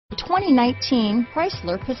2019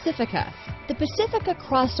 Chrysler Pacifica. The Pacifica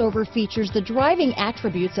crossover features the driving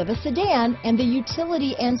attributes of a sedan and the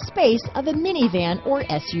utility and space of a minivan or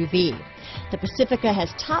SUV. The Pacifica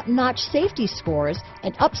has top-notch safety scores,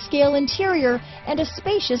 an upscale interior, and a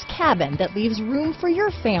spacious cabin that leaves room for your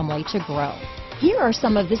family to grow. Here are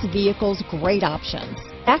some of this vehicle's great options: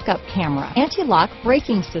 backup camera, anti-lock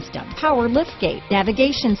braking system, power liftgate,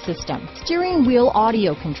 navigation system, steering wheel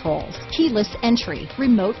audio controls, keyless entry,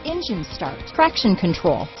 remote engine start, traction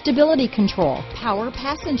control, stability control, power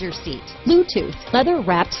passenger seat, Bluetooth,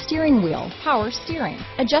 leather-wrapped steering wheel, power steering,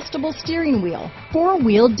 adjustable steering wheel,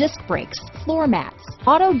 four-wheel disc brakes, floor mats,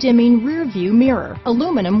 auto-dimming rear-view mirror,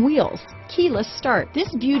 aluminum wheels, keyless start. This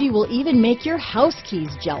beauty will even make your house keys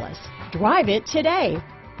jealous. Drive it today.